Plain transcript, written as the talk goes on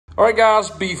All right, guys,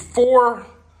 before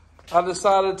I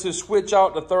decided to switch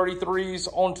out the 33s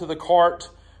onto the cart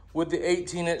with the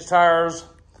 18-inch tires,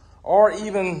 or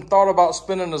even thought about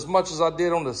spending as much as I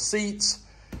did on the seats,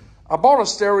 I bought a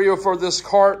stereo for this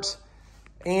cart,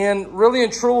 and really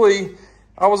and truly,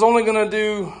 I was only gonna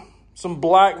do some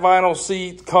black vinyl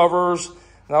seat covers,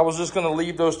 and I was just gonna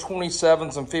leave those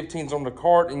 27s and 15s on the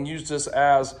cart and use this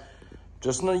as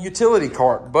just a utility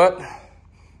cart, but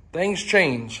things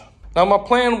change. Now, my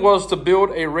plan was to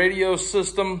build a radio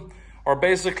system, or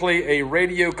basically a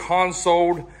radio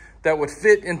console that would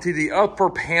fit into the upper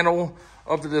panel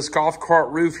of this golf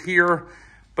cart roof here.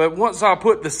 But once I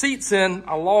put the seats in,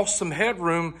 I lost some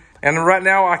headroom, and right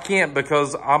now I can't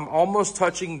because I'm almost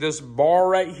touching this bar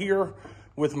right here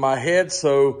with my head,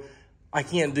 so I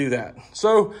can't do that.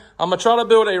 So I'm gonna try to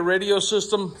build a radio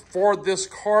system for this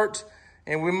cart,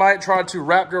 and we might try to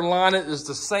Raptor line it. It's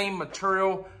the same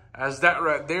material as that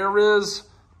right there is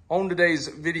on today's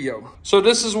video. So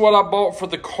this is what I bought for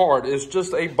the cart. It's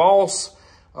just a Boss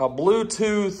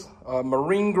Bluetooth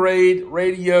marine grade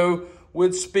radio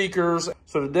with speakers.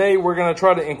 So today we're gonna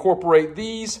try to incorporate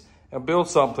these and build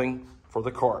something for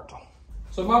the cart.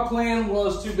 So my plan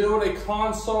was to build a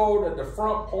console at the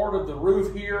front part of the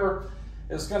roof here.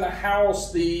 It's gonna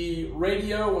house the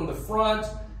radio on the front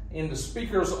and the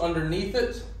speakers underneath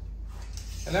it.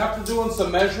 And after doing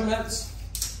some measurements,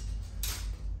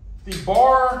 the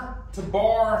bar to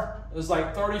bar is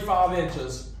like 35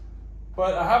 inches,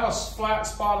 but I have a flat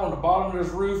spot on the bottom of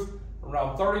this roof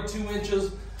around 32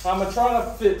 inches. I'm gonna try to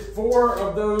fit 4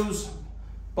 of those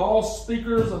Boss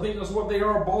speakers. I think that's what they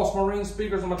are, Boss Marine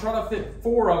speakers. I'm gonna try to fit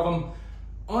 4 of them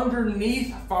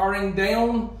underneath, firing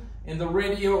down, and the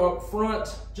radio up front,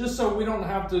 just so we don't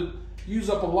have to use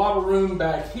up a lot of room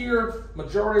back here.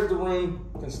 Majority of the room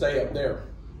can stay up there.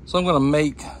 So I'm gonna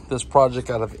make this project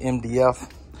out of MDF.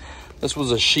 This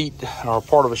was a sheet, or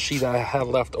part of a sheet I had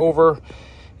left over.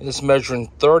 And it's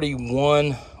measuring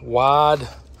 31 wide,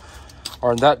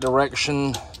 or in that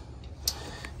direction.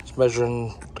 It's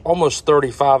measuring almost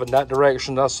 35 in that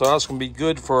direction. So that's gonna be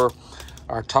good for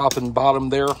our top and bottom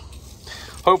there.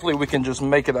 Hopefully we can just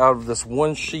make it out of this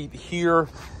one sheet here,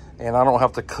 and I don't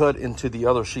have to cut into the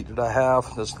other sheet that I have.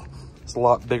 It's a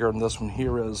lot bigger than this one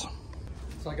here is.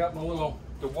 So I got my little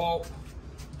DeWalt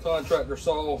contractor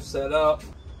saw set up.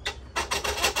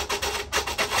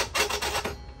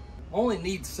 Only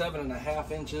need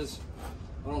 7.5 inches.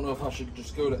 I don't know if I should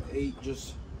just go to 8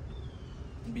 just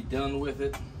and be done with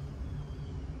it.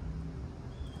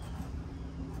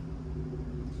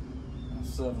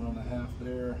 7.5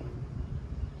 there.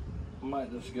 I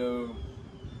might just go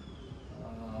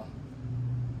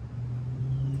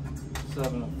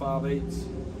 7 5/8.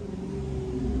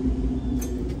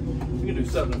 We can do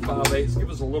 7 5/8. Give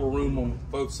us a little room on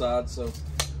both sides, so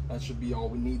that should be all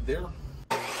we need there.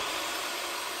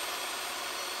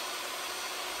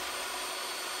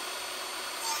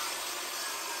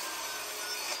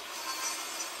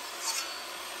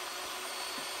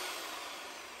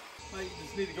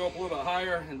 Just need to go up a little bit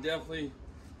higher, and definitely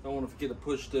don't want to forget a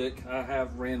push stick. I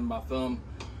have ran my thumb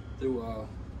through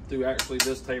actually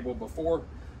this table before,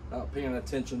 not paying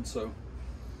attention, so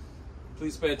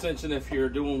please pay attention if you're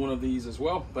doing one of these as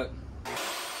well. But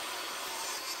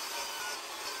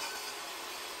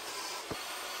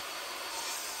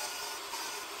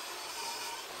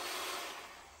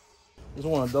just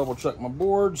want to double check my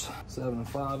boards. 7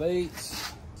 5/8.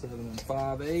 7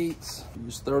 5/8.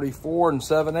 Use 34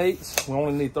 7/8. We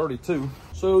only need 32.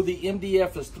 So the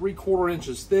MDF is 3/4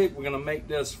 inches thick. We're gonna make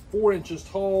this 4 inches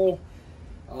tall.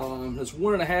 It's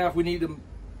 1.5. We need to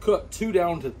cut 2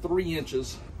 down to 3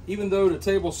 inches. Even though the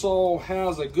table saw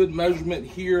has a good measurement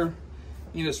here,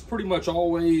 you know, it's pretty much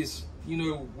always, you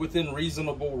know, within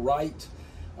reasonable right.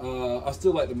 I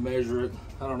still like to measure it.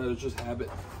 I don't know, it's just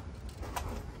habit.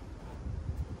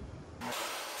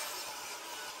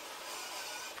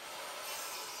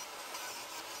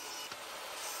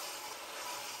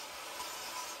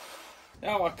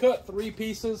 Now I cut 3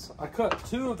 pieces. I cut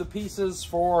 2 of the pieces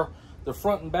for the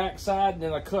front and back side, and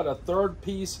then I cut a 3rd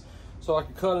piece so I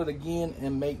could cut it again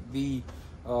and make the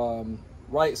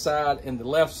right side and the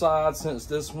left side, since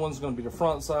this one's going to be the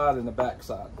front side and the back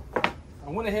side.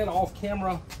 I went ahead off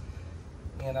camera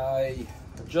and I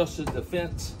adjusted the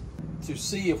fence to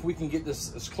see if we can get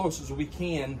this as close as we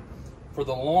can for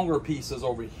the longer pieces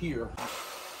over here.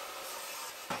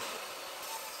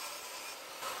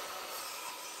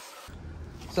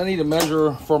 So I need to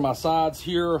measure for my sides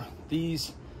here,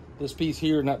 this piece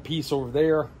here and that piece over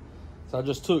there. So I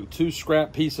just took 2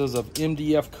 scrap pieces of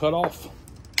MDF cutoff.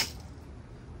 I'm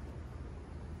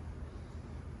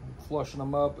flushing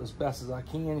them up as best as I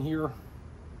can here.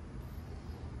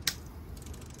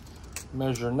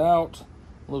 Measuring out,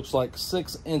 looks like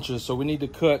 6 inches. So we need to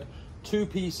cut 2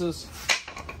 pieces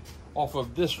off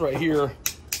of this right here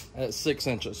at 6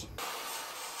 inches.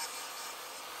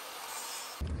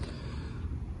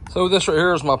 So this right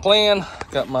here is my plan.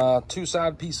 Got my 2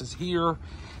 side pieces here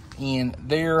and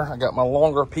there. I got my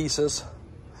longer pieces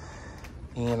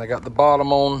and I got the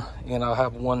bottom on, and I'll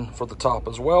have one for the top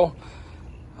as well.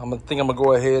 I think I'm gonna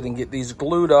go ahead and get these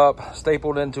glued up,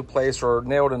 stapled into place, or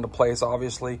nailed into place,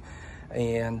 obviously.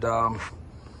 And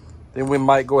then we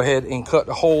might go ahead and cut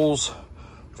the holes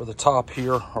for the top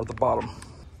here or the bottom.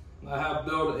 I have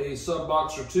built a sub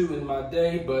box or 2 in my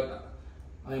day, but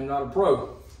I am not a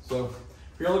pro. So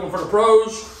if you're looking for the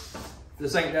pros,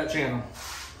 this ain't that channel.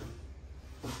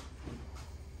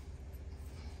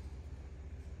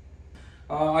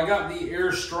 I got the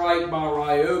Airstrike by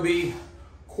Ryobi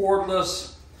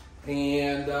cordless,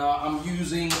 and I'm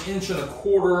using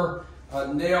 1.25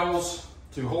 inch nails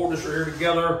to hold this right here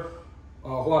together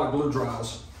while the glue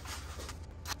dries.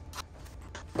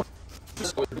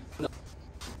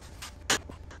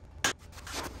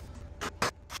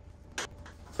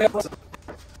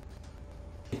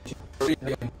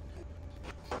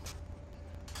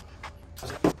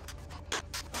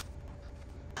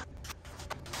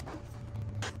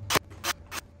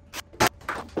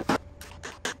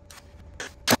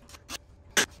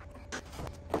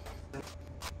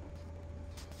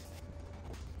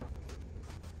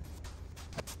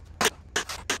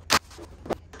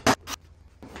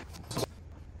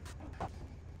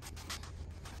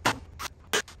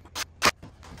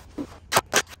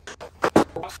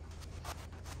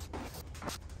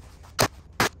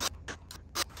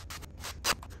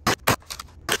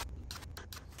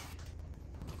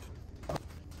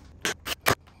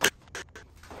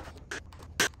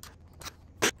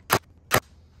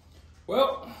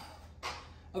 Well,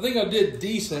 I think I did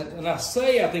decent, and I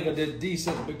say I think I did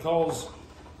decent because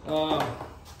I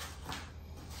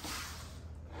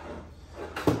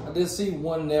did see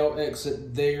one nail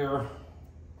exit there.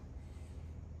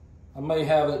 I may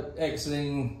have it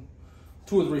exiting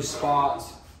 2 or 3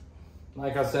 spots.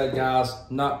 Like I said, guys,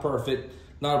 not perfect,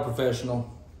 not a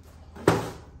professional.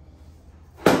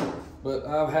 But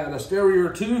I've had a stereo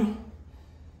or 2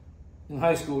 in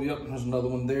high school. Yep, there's another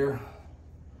one there.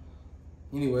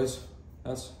 Anyways,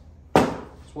 that's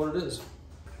what it is.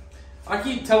 I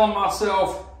keep telling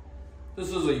myself this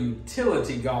is a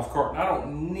utility golf cart and I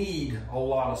don't need a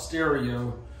lot of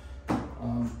stereo.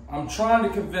 I'm trying to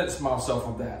convince myself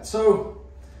of that. So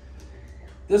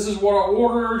this is what I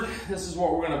ordered. This is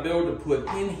what we're gonna build to put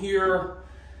in here.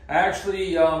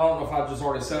 Actually, I don't know if I just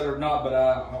already said it or not, but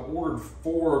I ordered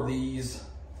 4 of these,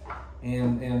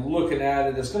 and looking at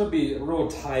it, it's gonna be real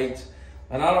tight,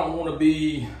 and I don't wanna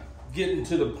be getting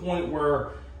to the point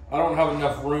where I don't have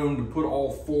enough room to put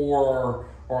all 4,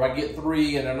 or I get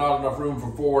 3 and there's not enough room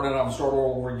for 4, and then I'll start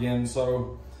all over again.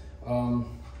 So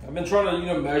I've been trying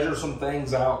to measure some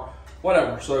things out,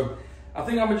 whatever. So I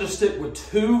think I'm gonna just stick with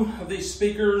 2 of these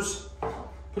speakers,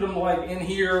 put them like in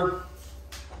here,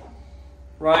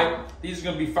 right? These are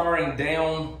gonna be firing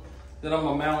down. Then I'm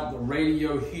gonna mount the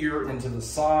radio here into the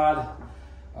side.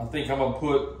 I think I'm gonna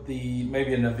put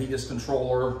maybe a Navitas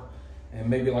controller and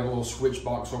maybe like a little switch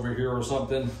box over here or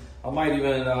something. I might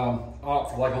even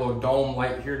opt for like a little dome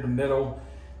light here in the middle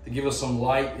to give us some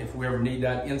light if we ever need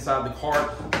that inside the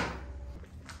cart.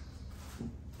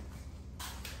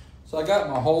 So I got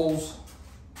my holes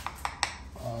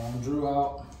drew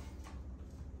out.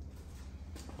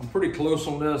 I'm pretty close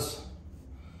on this.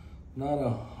 Not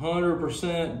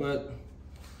 100%, but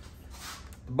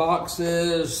the box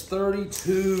is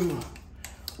 32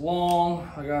 long.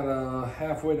 I got a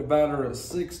halfway to batter at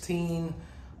 16.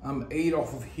 I'm 8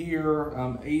 off of here.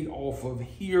 I'm 8 off of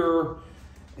here.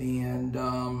 And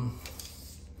got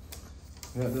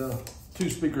the 2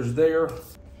 speakers there.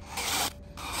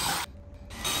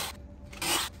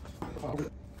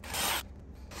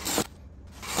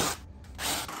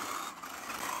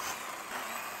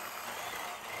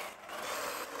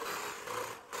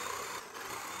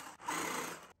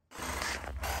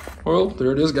 Well,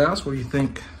 there it is, guys. What do you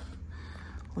think?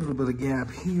 A little bit of gap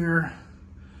here.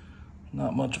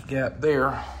 Not much of gap there.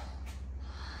 A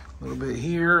little bit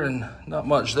here and not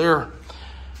much there. I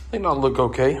think that'll look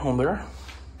okay on there.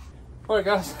 All right,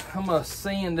 guys, I'm gonna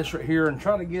sand this right here and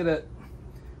try to get it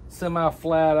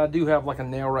semi-flat. I do have like a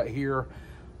nail right here.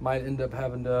 Might end up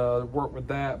having to work with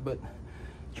that, but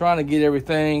trying to get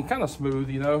everything kind of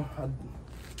smooth,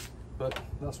 but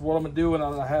that's what I'm gonna do, and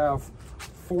I have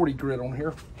 40 grit on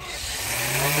here.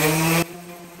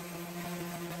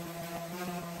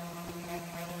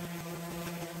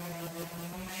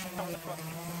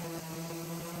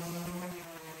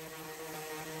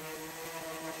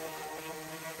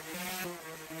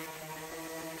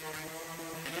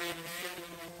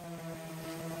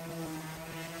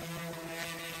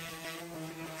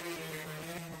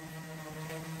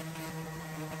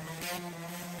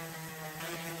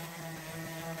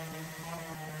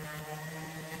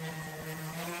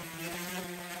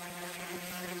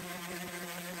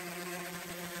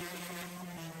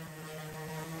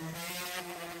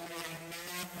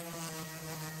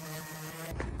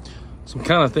 So I'm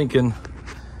kind of thinking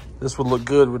this would look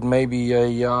good with maybe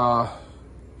a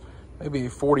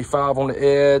 45 on the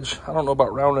edge. I don't know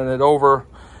about rounding it over.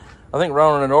 I think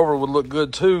rounding it over would look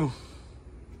good too.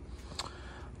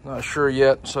 Not sure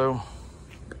yet. So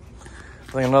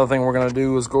I think another thing we're gonna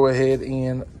do is go ahead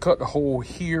and cut a hole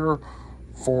here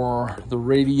for the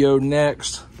radio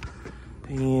next.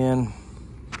 And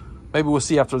maybe we'll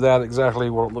see after that exactly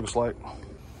what it looks like.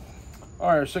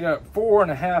 All right, so I got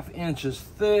 4.5 inches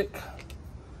thick.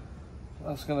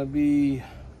 That's gonna be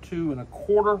 2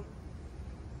 1/4.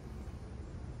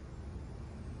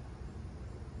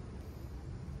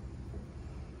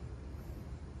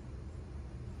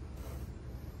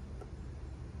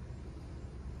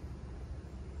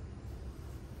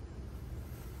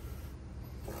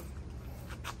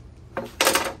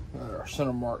 Our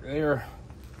center mark there.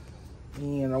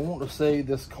 And I want to say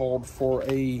this called for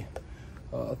a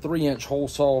 3-inch hole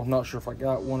saw. Not sure if I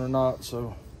got one or not,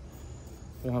 so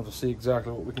we'll have to see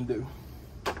exactly what we can do.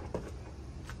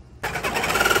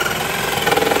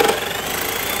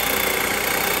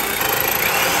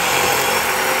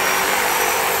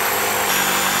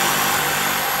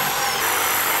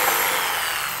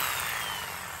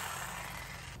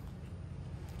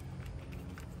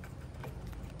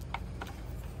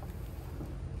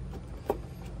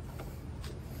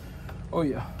 Oh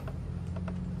yeah,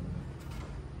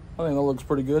 I think that looks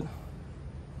pretty good.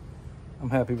 I'm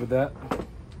happy with that.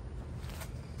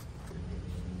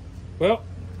 Well,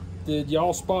 did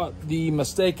y'all spot the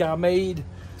mistake I made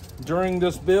during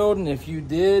this build? And if you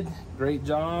did, great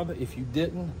job. If you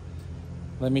didn't,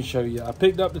 let me show you. I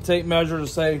picked up the tape measure to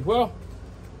say, well,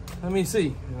 let me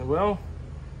see. Well,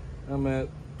 I'm at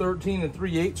 13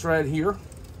 3/8 right here.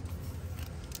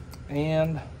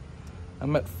 And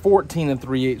I'm at 14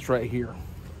 3/8 right here.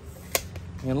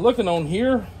 And looking on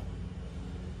here,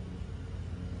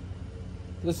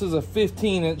 this is a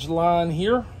 15-inch line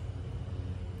here.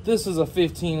 This is a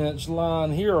 15-inch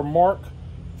line here, or mark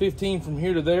 15 from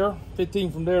here to there,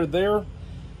 15 from there to there.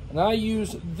 And I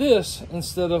use this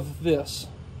instead of this.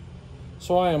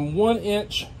 So I am 1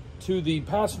 inch to the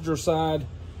passenger side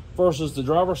versus the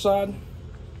driver's side.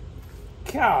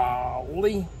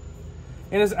 Golly.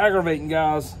 And it's aggravating,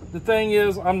 guys. The thing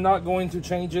is, I'm not going to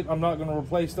change it. I'm not going to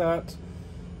replace that.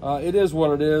 It is what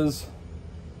it is.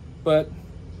 But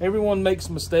everyone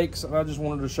makes mistakes, and I just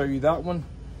wanted to show you that one.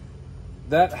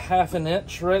 That 1/2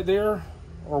 inch right there,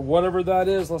 or whatever that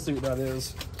is. Let's see what that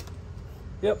is.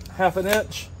 Yep, 1/2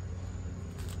 inch.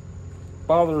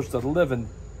 Bothers the living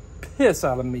piss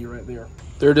out of me right there.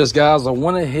 There it is, guys. I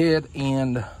went ahead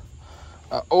and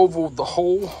I ovaled the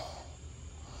hole.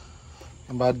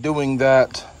 And by doing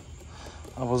that,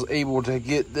 I was able to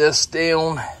get this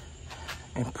down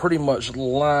and pretty much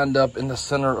lined up in the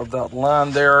center of that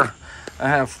line there. I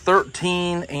have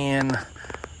 13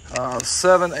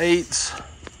 7/8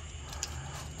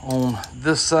 on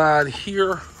this side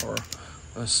here, or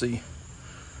let's see,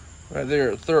 right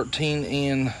there at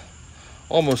 13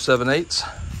 almost 7/8.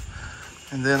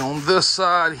 And then on this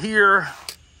side here,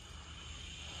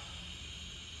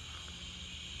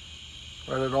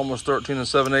 right at almost 13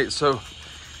 7/8. So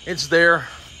it's there.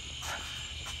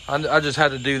 I just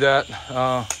had to do that.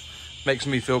 Makes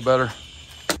me feel better.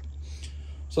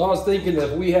 So I was thinking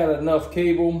if we had enough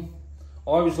cable,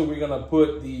 obviously we're gonna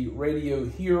put the radio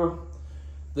here.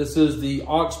 This is the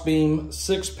Auxbeam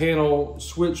 6-panel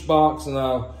switch box, and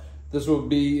this will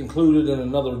be included in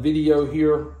another video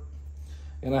here.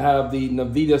 And I have the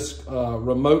Navitas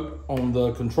remote on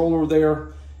the controller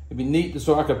there. It'd be neat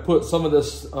so I could put some of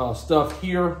this stuff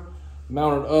here,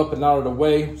 mounted up and out of the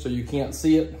way so you can't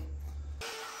see it.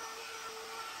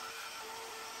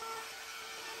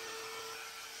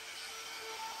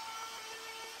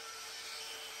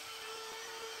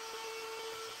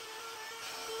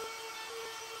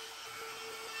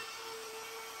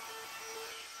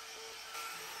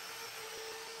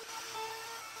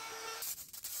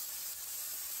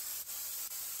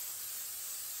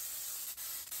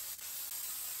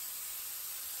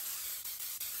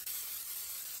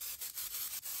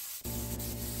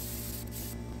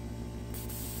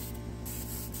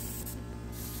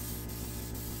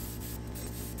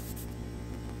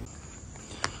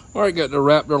 All right, got the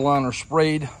Raptor liner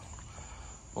sprayed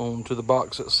onto the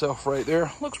box itself right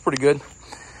there. Looks pretty good.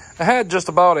 I had just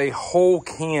about a whole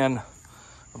can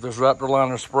of this Raptor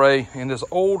liner spray in this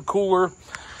old cooler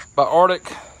by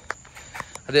Arctic.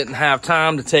 I didn't have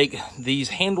time to take these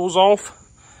handles off,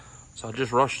 so I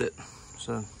just rushed it.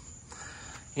 So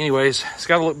anyways, it's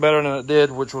got to look better than it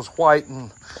did, which was white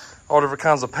and all different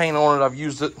kinds of paint on it. I've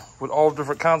used it with all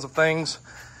different kinds of things.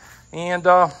 And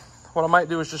what I might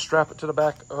do is just strap it to the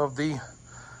back of the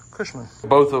Cushman.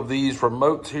 Both of these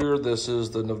remotes here, this is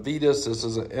the Navitas, this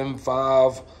is an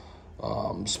M5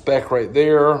 spec right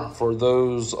there for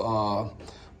those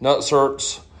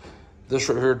nutserts. This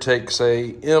right here takes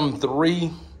a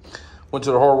M3. Went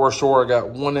to the hardware store, I got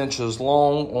 1 inches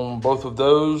long on both of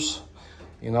those.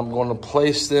 And I'm gonna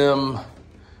place them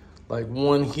like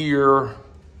one here.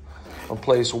 I'll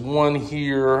place one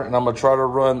here, and I'm gonna try to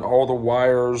run all the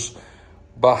wires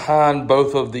behind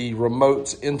both of the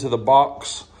remotes into the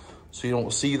box so you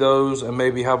don't see those, and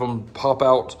maybe have them pop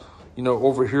out, you know,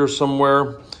 over here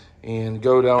somewhere and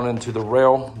go down into the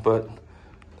rail, but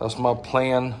that's my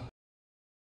plan.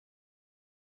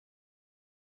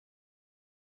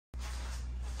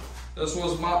 This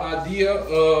was my idea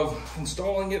of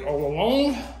installing it all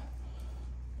along.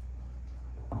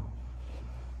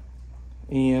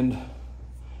 And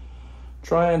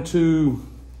trying to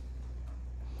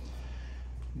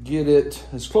get it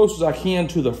as close as I can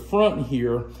to the front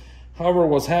here. However,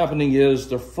 what's happening is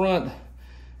the front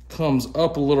comes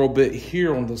up a little bit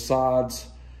here on the sides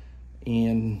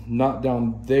and not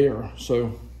down there.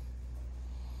 So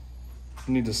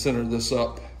I need to center this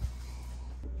up.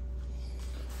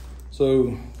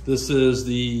 So this is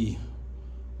the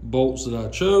bolts that I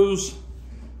chose.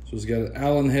 So it's got an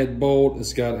Allen head bolt,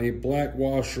 it's got a black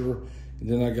washer,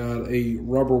 and then I got a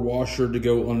rubber washer to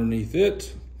go underneath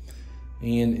it.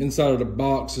 And inside of the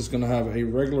box is gonna have a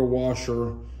regular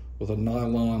washer with a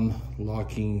nylon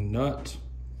locking nut.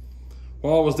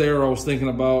 While I was there, I was thinking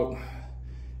about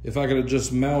if I could have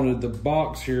just mounted the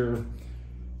box here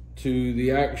to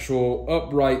the actual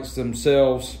uprights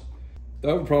themselves.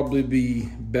 That would probably be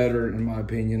better in my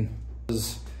opinion.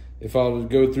 If I would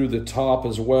go through the top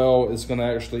as well, it's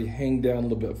gonna actually hang down a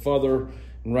little bit further.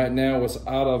 And right now it's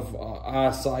out of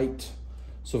eyesight.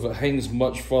 So if it hangs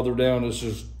much further down, it's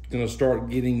just gonna start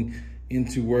getting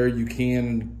into where you can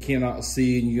and cannot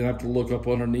see, and you're gonna have to look up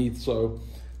underneath. So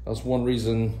that's one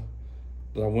reason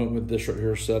that I went with this right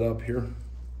here set up here.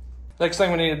 Next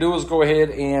thing we need to do is go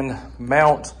ahead and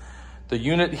mount the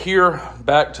unit here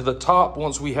back to the top.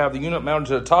 Once we have the unit mounted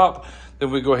to the top,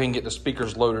 then we go ahead and get the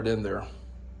speakers loaded in there.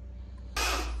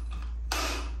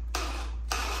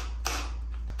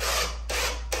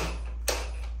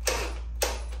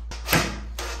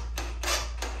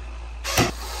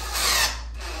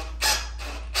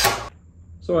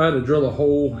 So I had to drill a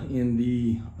hole in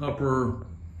the upper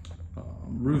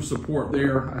roof support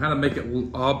there. I had to make it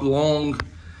oblong.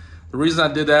 The reason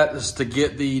I did that is to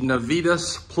get the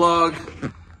Navitas plug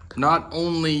not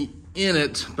only in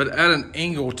it, but at an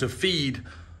angle to feed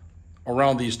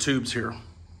around these tubes here.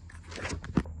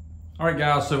 All right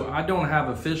guys, so I don't have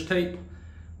a fish tape.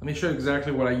 Let me show you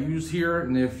exactly what I use here.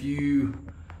 And if you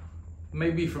may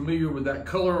be familiar with that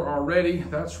color already,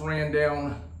 that's ran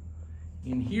down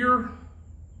in here,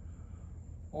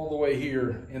 all the way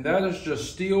here. And that is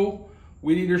just steel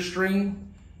weed eater string.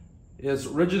 It's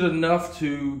rigid enough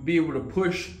to be able to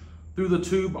push through the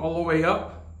tube all the way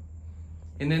up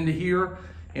and into here.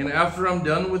 And after I'm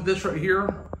done with this right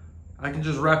here, I can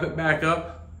just wrap it back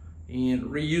up and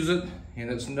reuse it,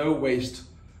 and it's no waste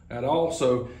at all.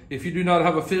 So if you do not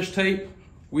have a fish tape,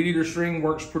 weed eater string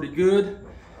works pretty good.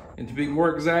 And to be more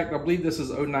exact, I believe this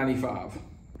is 0.95.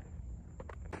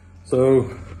 So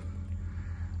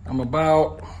I'm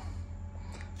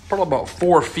probably about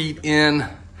 4 feet in.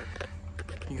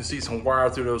 You can see some wire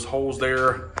through those holes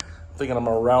there. I'm thinking I'm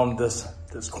around this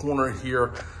corner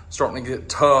here, starting to get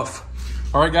tough.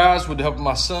 All right guys, with the help of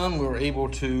my son, we were able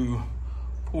to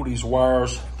pull these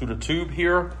wires through the tube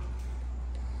here.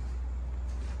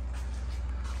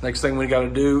 Next thing we gotta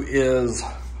do is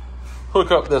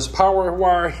hook up this power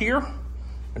wire here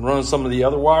and run some of the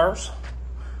other wires.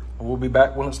 And we'll be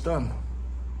back when it's done.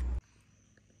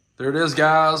 There it is,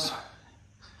 guys.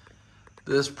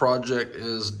 This project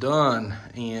is done,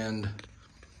 and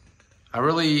I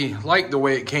really like the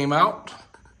way it came out.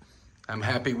 I'm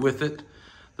happy with it.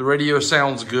 The radio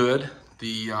sounds good.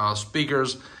 The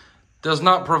speakers does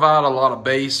not provide a lot of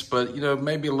bass, but you know,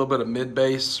 maybe a little bit of mid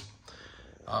bass.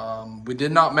 We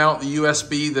did not mount the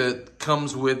USB that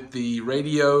comes with the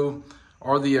radio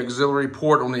or the auxiliary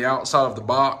port on the outside of the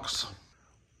box.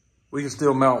 We can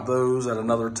still mount those at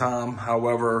another time.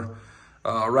 However,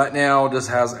 right now this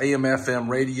has AM, FM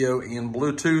radio and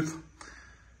Bluetooth.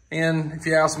 And if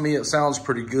you ask me, it sounds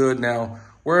pretty good. Now,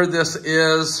 where this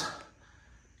is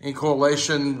in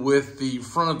correlation with the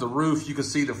front of the roof, you can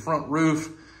see the front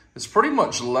roof is pretty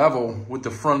much level with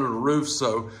the front of the roof,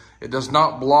 so it does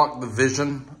not block the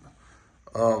vision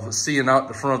of seeing out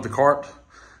the front of the cart.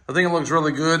 I think it looks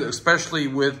really good, especially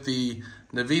with the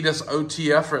Navitas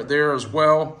OTF right there as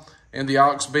well. and the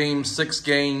Auxbeam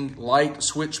 6-gang light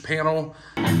switch panel.